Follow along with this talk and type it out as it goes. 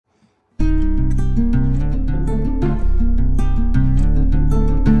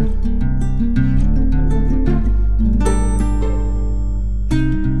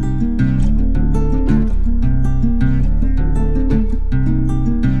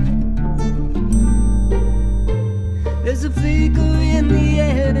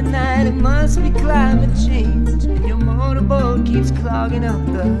must be climate change. Your motorboat keeps clogging up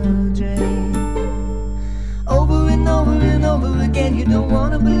the drain. Over and over and over again, you don't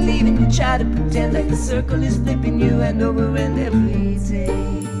wanna believe it. You try to pretend like the circle is flipping you hand over end every day.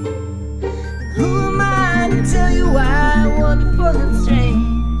 Who am I to tell you why wonderful and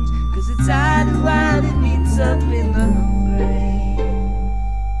strange? Cause it's eye to eye that meets up in the brain.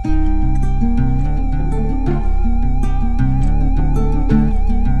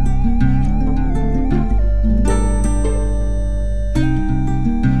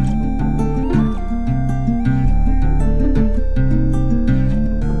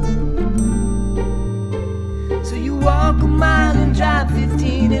 Walk a mile and drive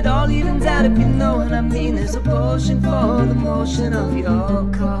 15. It all evens out if you know what I mean. There's a potion for the motion of your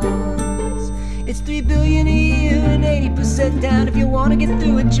cause. It's 3 billion a year and 80% down. If you wanna get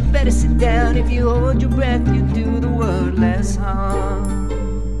through it, you better sit down. If you hold your breath, you do the world less harm.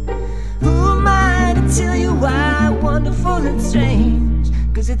 Who am I to tell you why wonderful and strange?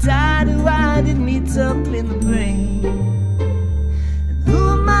 Cause it's eye to eye that meets up in the brain.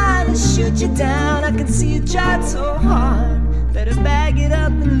 Shoot you down, I can see you tried so hard. Better bag it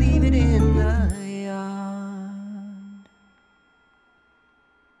up and leave it in the